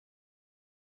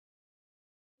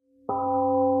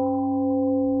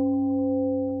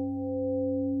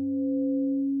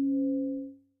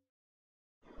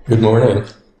Good morning,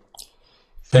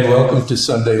 and welcome to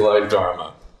Sunday Live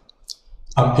Dharma.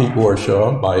 I'm Pete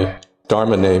Warshaw. My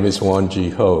Dharma name is Wan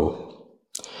Ji Ho.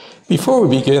 Before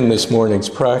we begin this morning's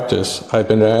practice, I've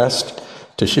been asked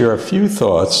to share a few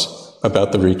thoughts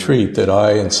about the retreat that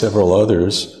I and several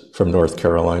others from North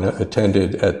Carolina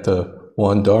attended at the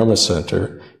Wan Dharma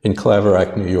Center in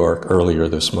Claverack, New York, earlier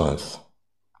this month.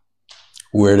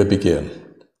 Where to begin?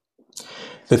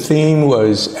 The theme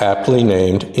was aptly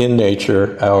named In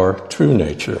Nature, Our True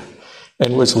Nature,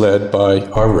 and was led by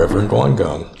our Reverend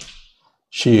Wangang.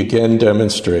 She again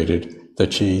demonstrated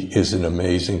that she is an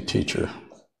amazing teacher.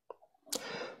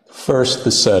 First,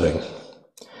 the setting.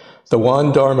 The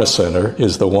Wan Dharma Center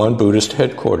is the Wan Buddhist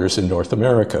headquarters in North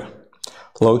America,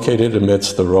 located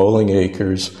amidst the rolling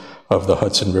acres of the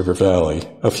Hudson River Valley,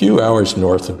 a few hours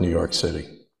north of New York City.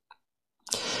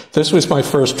 This was my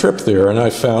first trip there, and I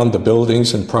found the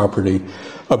buildings and property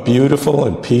a beautiful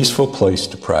and peaceful place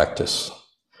to practice,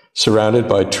 surrounded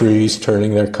by trees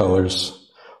turning their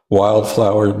colors,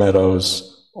 wildflower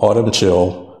meadows, autumn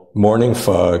chill, morning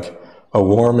fog, a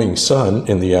warming sun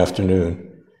in the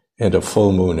afternoon, and a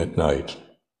full moon at night.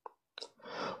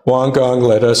 Wangang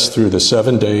led us through the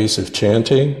 7 days of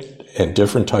chanting and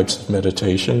different types of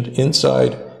meditation,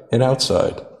 inside and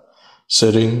outside.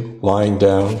 Sitting, lying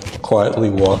down, quietly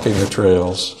walking the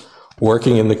trails,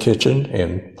 working in the kitchen,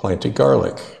 and planting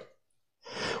garlic.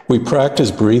 We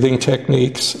practiced breathing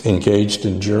techniques, engaged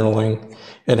in journaling,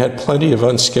 and had plenty of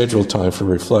unscheduled time for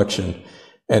reflection,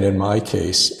 and in my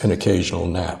case, an occasional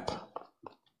nap.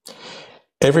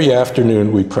 Every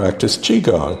afternoon we practiced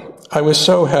Qigong. I was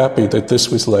so happy that this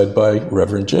was led by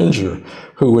Reverend Ginger,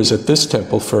 who was at this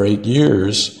temple for 8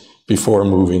 years before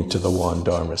moving to the Wan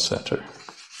Dharma Center.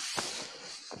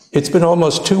 It's been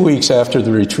almost 2 weeks after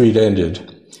the retreat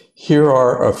ended. Here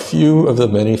are a few of the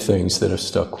many things that have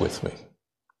stuck with me.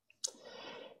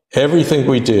 Everything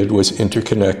we did was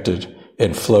interconnected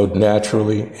and flowed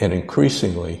naturally and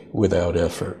increasingly without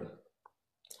effort.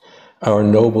 Our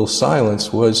noble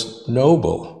silence was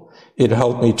noble. It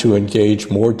helped me to engage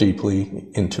more deeply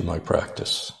into my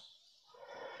practice.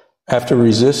 After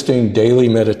resisting daily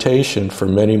meditation for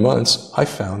many months, I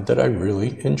found that I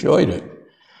really enjoyed it.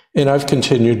 And I've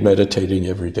continued meditating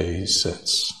every day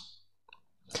since.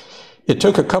 It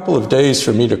took a couple of days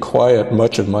for me to quiet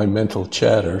much of my mental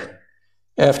chatter.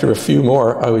 After a few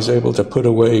more, I was able to put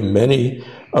away many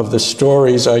of the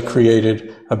stories I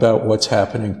created about what's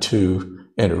happening to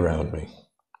and around me.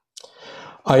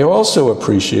 I also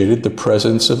appreciated the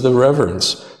presence of the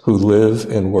reverends who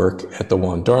live and work at the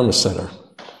Wan Dharma Center.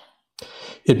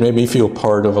 It made me feel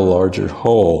part of a larger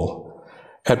whole.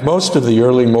 At most of the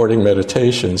early morning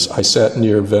meditations, I sat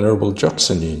near Venerable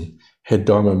Joksanin, head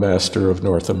Dharma master of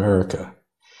North America.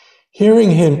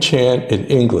 Hearing him chant in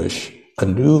English, a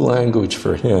new language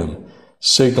for him,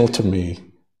 signaled to me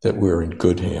that we're in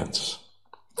good hands.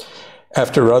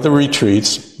 After other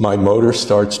retreats, my motor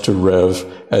starts to rev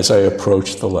as I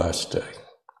approach the last day.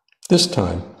 This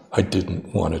time, I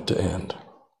didn't want it to end.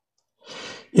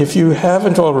 If you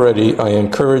haven't already, I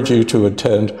encourage you to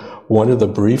attend one of the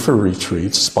briefer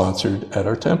retreats sponsored at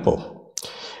our temple.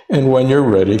 And when you're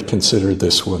ready, consider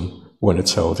this one when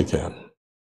it's held again.